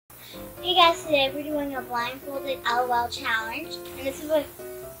Hey guys, today we're doing a blindfolded LOL challenge, and this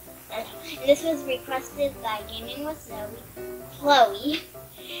was requested by Gaming with Chloe.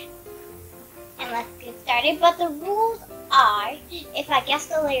 And let's get started. But the rules are, if I guess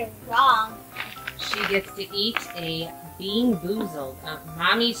the layer wrong, she gets to eat a Beanboozled of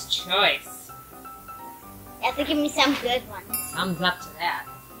Mommy's choice. you have to give me some good ones. Thumbs up to that.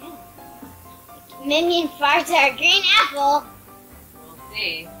 Yeah. Minion farts are green apple. We'll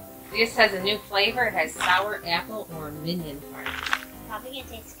see. This has a new flavor. It has sour apple or minion fart. Probably gonna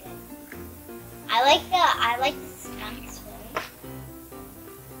taste good. I like the skunk spray.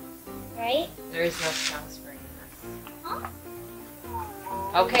 Right? There is no skunk spray in this. Huh?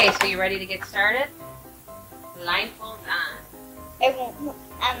 Okay, so you ready to get started? Blindfold on.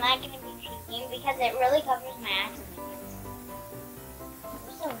 I'm not gonna be peeking because it really covers my eyes and my ears.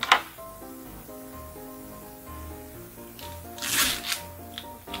 So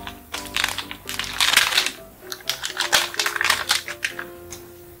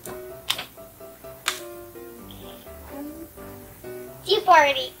tea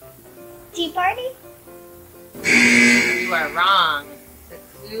party. Tea party? You are wrong. The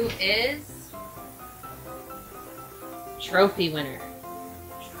clue is trophy winner.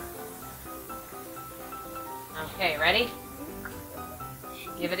 Okay, ready?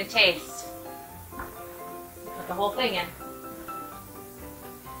 Give it a taste. Put the whole thing in.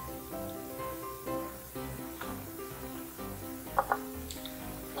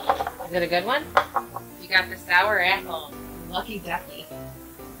 Is it a good one? You got the sour apple. Lucky ducky.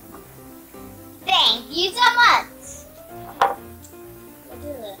 Thank you so much. What is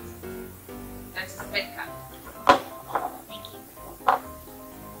this? That's a spit cup. Thank you.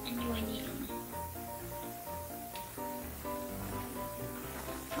 And you I need them.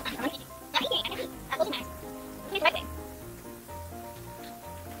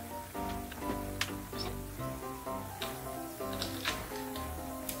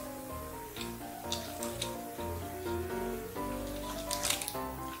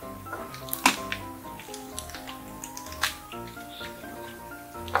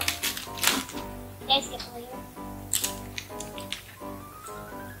 Guys, get the layer.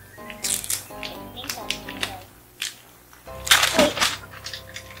 Wait,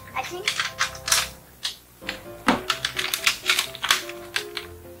 I think.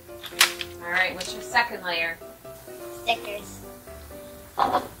 Alright, what's your second layer? Stickers.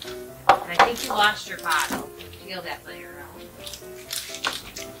 And I think you lost your bottle. Peel that layer out.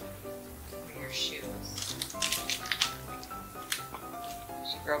 For your shoes.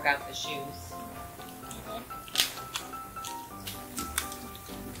 She broke out the shoes.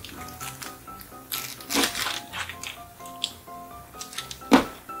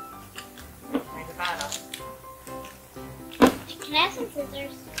 Find the bottle. Can I have some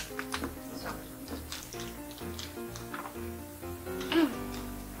scissors?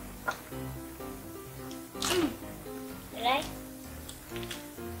 Did I?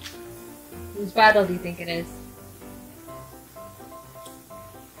 Whose bottle do you think it is?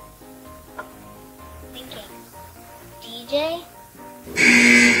 Thinking. DJ?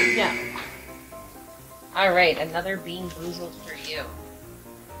 No. Alright, another Beanboozled for you.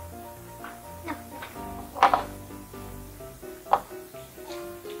 No.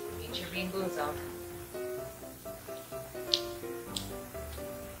 Eat your Beanboozled.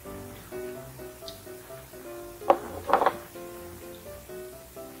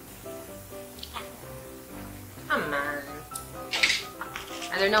 Come on.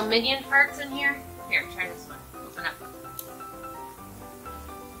 Are there no minion farts in here? Here, try this one. Open up.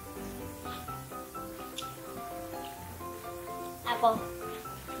 Apple.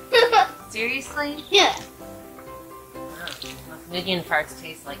 Seriously? Yeah. Oh, minion farts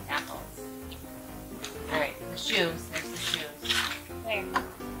taste like apples. Alright, the shoes. There's the shoes. Where?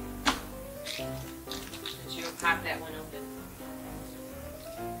 Did you pop that one open?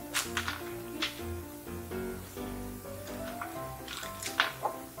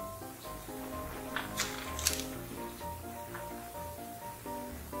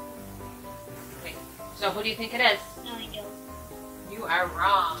 Wait, so who do you think it is? No, I don't. You are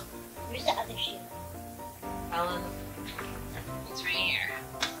wrong. Where's the other shoe? Ellen, it's right here.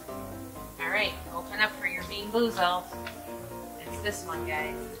 Alright, open up for your Beanboozled. It's this one,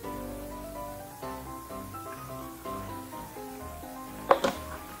 guys.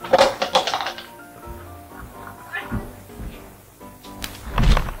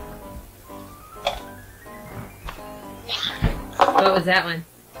 What was that one?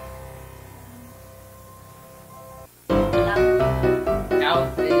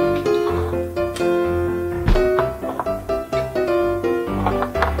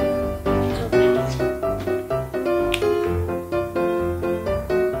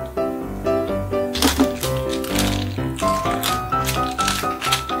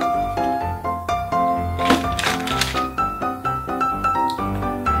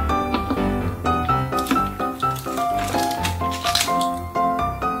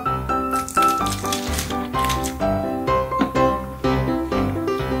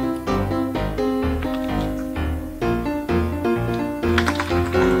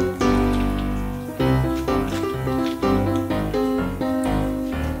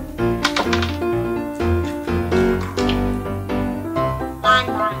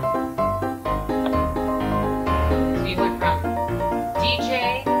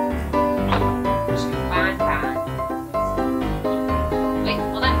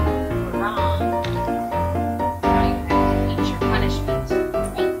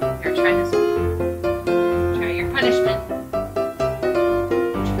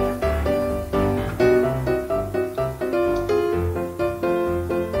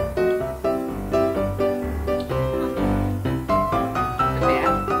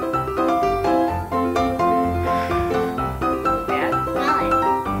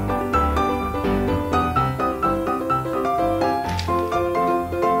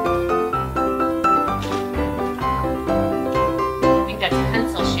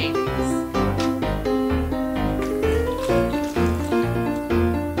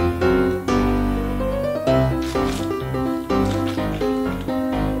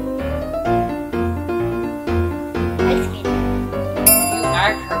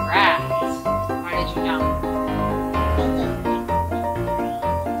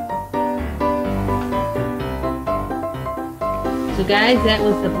 So guys, that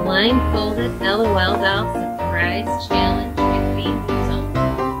was the Blindfolded LOL Doll Surprise Challenge with Beanboozled.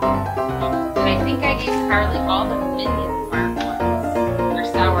 And I think I gave Carlie all the minion part ones. Or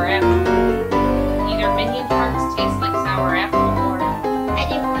Sour Apple.